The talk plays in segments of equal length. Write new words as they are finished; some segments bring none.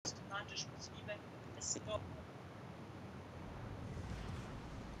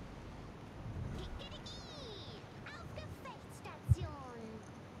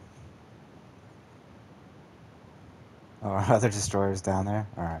are other destroyers down there?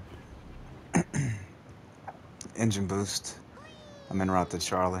 Alright. Engine boost. I'm en route to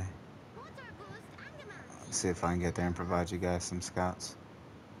Charlie. Let's see if I can get there and provide you guys some scouts.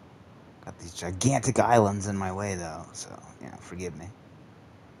 Got these gigantic islands in my way, though, so, forgive me.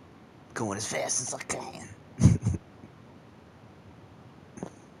 Going as fast as I can.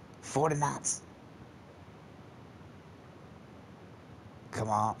 40 knots. Come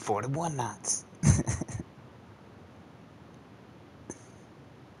on, 41 knots.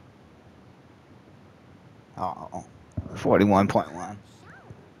 Oh, 41.1.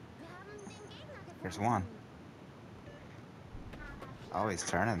 There's one. Oh, he's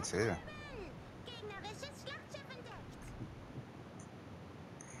turning too.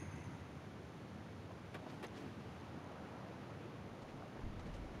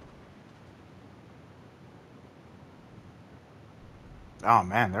 Oh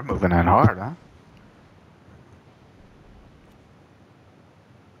man, they're moving in hard, huh?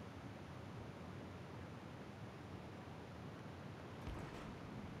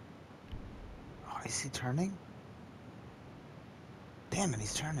 Oh, is he turning? Damn it,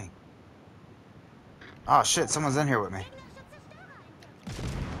 he's turning. Oh shit, someone's in here with me.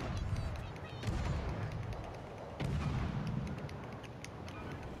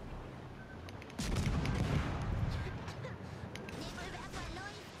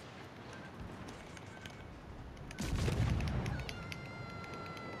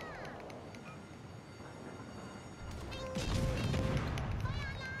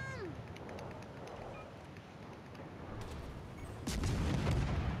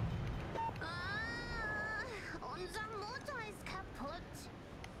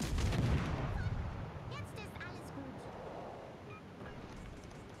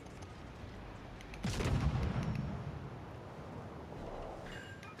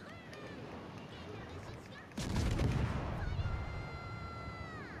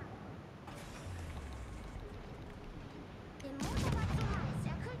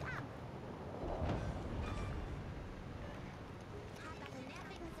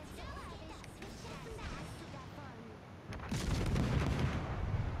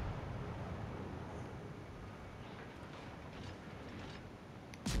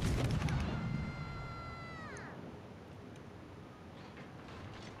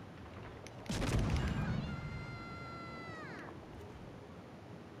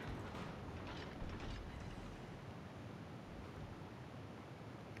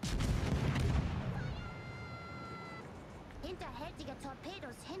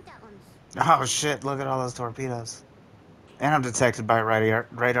 Oh shit, look at all those torpedoes. And I'm detected by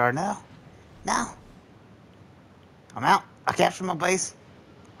radar now. Now. I'm out. I captured my base.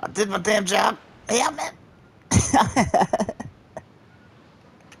 I did my damn job. Hey, I'm in.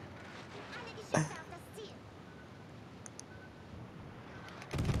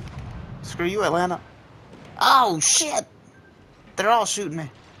 Screw you, Atlanta. Oh shit. They're all shooting me.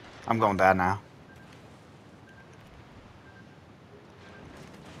 I'm gonna die now.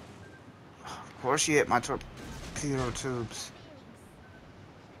 Of course you hit my torpedo tubes.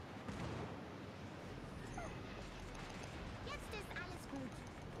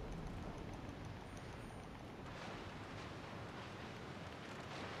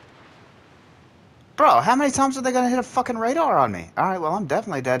 Bro, how many times are they gonna hit a fucking radar on me? Alright, well, I'm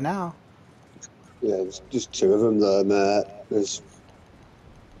definitely dead now. Yeah, there's just two of them there, mate. There's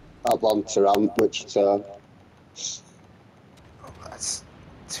Atlanta and Wichita. Oh, that's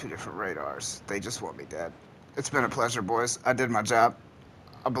two different radars. They just want me dead. It's been a pleasure, boys. I did my job.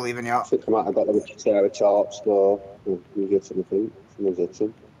 I believe in y'all. I think I might have got the Wichita tops, though. You get them, I think. Someone's hit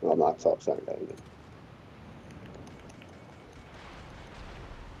them. Well, my tops aren't getting it.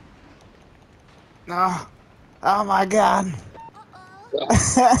 No. Oh my god.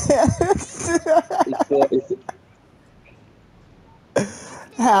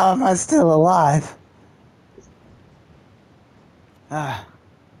 How am I still alive? Yeah.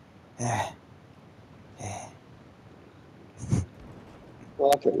 Yeah.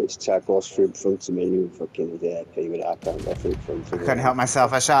 Well, I can Wichita goes through in front of me, you fucking idiot, but I can't go through in front I of couldn't me. help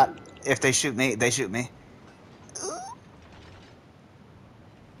myself. I shot. If they shoot me, they shoot me.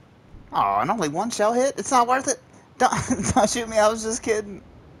 Oh, and only one shell hit? It's not worth it. Don't shoot me. I was just kidding.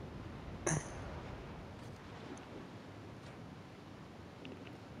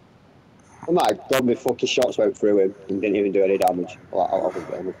 Oh my god, my fucking shots went through him and didn't even do any damage. Well, I wasn't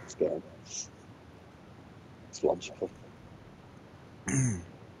getting up this game. It's logical.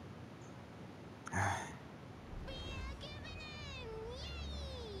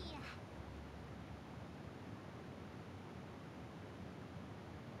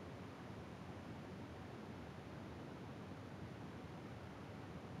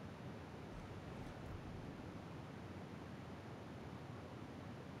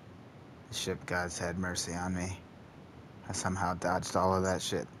 The ship gods had mercy on me. I somehow dodged all of that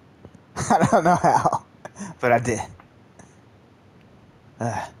shit. I don't know how, but I did.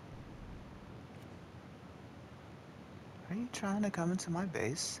 Are you trying to come into my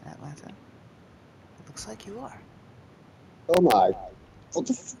base, Atlanta? It looks like you are. Oh my. What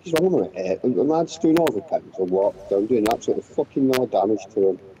the fuck is wrong with it? Am I just doing overpens or what? I'm doing absolutely fucking no damage to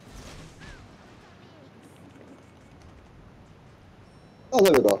him. Oh,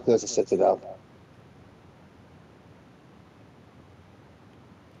 there we go. There's a citadel.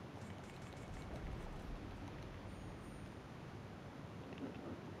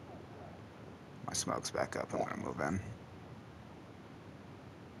 My smoke's back up. I'm gonna move in.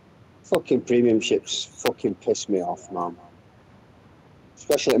 Fucking premium ships fucking piss me off, man.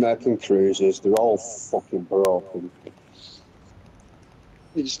 Especially American cruisers. They're all fucking broken.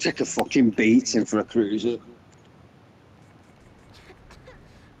 You just take a fucking beating for a cruiser.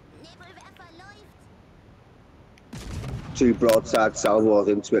 Two broadside salvos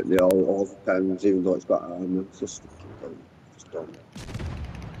into it, they all depends, even though it's got armor. It's just fucking dumb. Just dumb.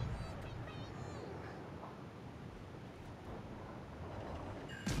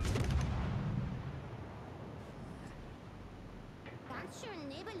 Ganz schön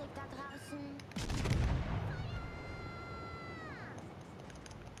nebelig da draußen.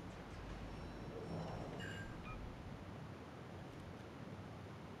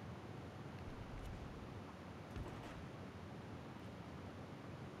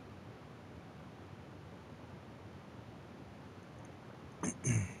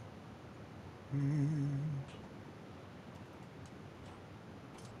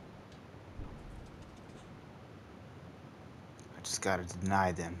 I just gotta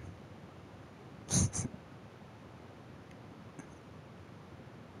deny them.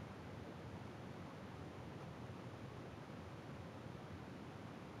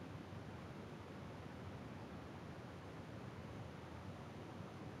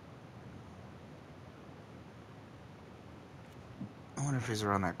 I wonder if he's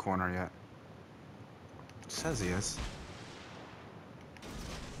around that corner yet. Says he is.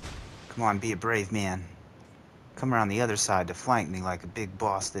 Come on, be a brave man. Come around the other side to flank me like a big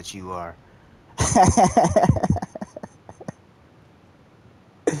boss that you are.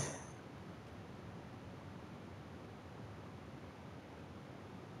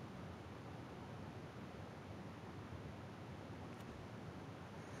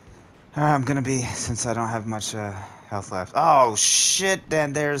 I'm gonna be, since I don't have much health left. Oh shit,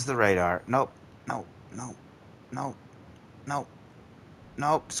 then there's the radar. Nope, nope, nope, nope, nope,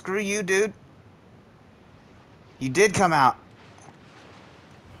 nope. Screw you, dude. You did come out.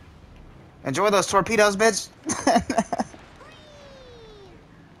 Enjoy those torpedoes, bitch.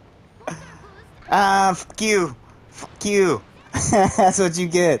 Fuck you. Fuck you. That's what you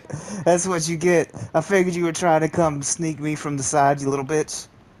get. That's what you get. I figured you were trying to come sneak me from the side, you little bitch.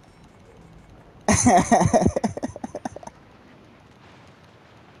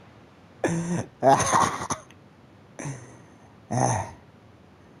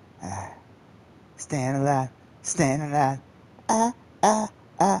 Stand alive. Stand alive. Ah, ah,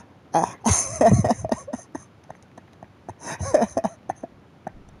 ah, ah.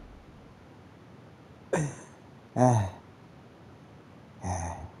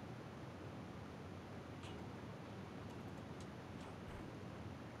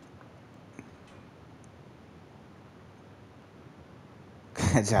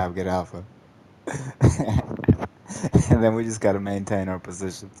 Good job, good alpha. And then we just gotta maintain our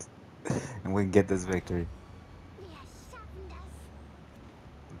positions. And we can get this victory.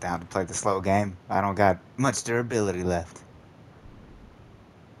 I'm down to play the slow game. I don't got much durability left.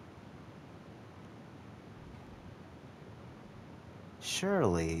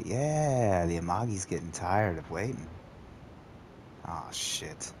 Surely, yeah, the Amagi's getting tired of waiting. Oh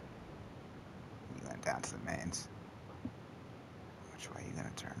shit. You went down to the mains. Which way are you gonna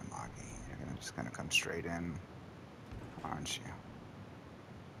turn, Amagi? You're just gonna come straight in, aren't you?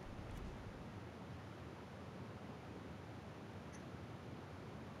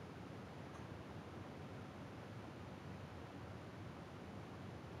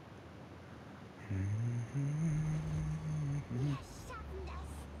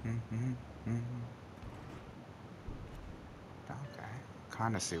 Okay,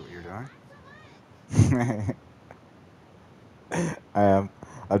 kind of see what you're doing. I am.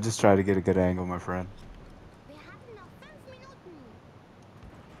 I'm just trying to get a good angle, my friend. Wir haben noch 5 Minuten.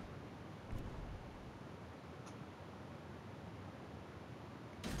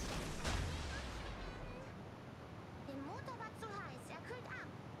 Der Motor war zu heiß. Er kühlt ab.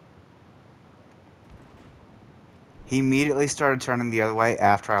 He immediately started turning the other way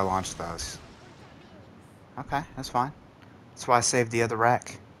after I launched those. Okay, that's fine. That's why I saved the other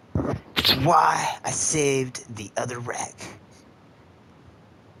rack. It's why I saved the other rack.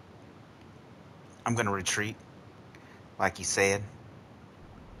 I'm gonna retreat, like you said.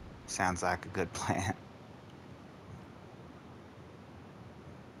 Sounds like a good plan.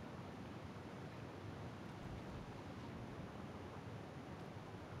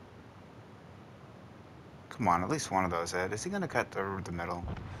 Come on, at least one of those hit. Is he gonna cut through the middle?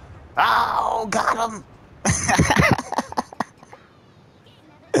 Oh, got him!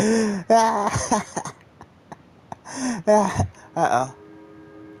 Uh-oh.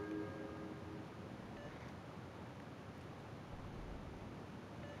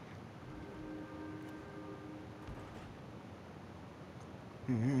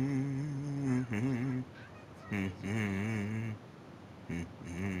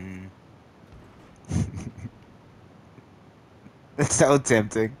 It's so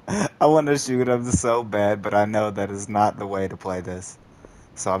tempting. I want to shoot him so bad, but I know that is not the way to play this.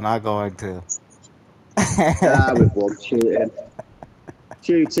 So I'm not going to. Ah, we've won. Shooting.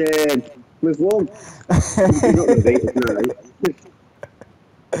 Shooting. We've won. He's not going to beat us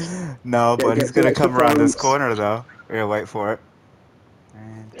now. No, but he's Get some gonna extra come around this points. corner though. Here, wait for it.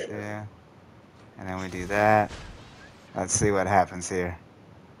 And two, and then we do that. Let's see what happens here.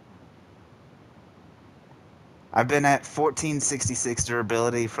 I've been at 1466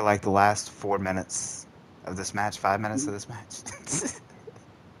 durability for like the last 4 minutes of this match, 5 minutes of this match.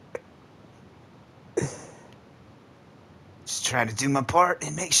 Just trying to do my part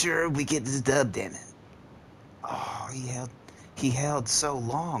and make sure we get this dub, damn it. Oh, he held so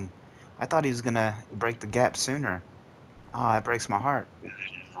long. I thought he was gonna break the gap sooner. Oh, that breaks my heart. He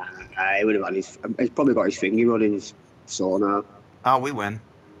would have had he's probably got his finger on his sonar. Oh, we win.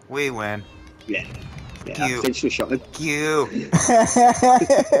 We win. Yeah. Yeah, Q. potentially shot him. Q.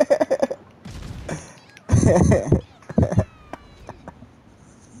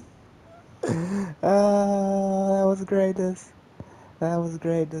 That was greatness. That was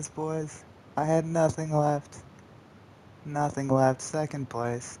greatness, boys. I had nothing left. Nothing left. Second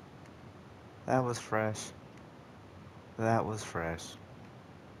place. That was fresh. That was fresh.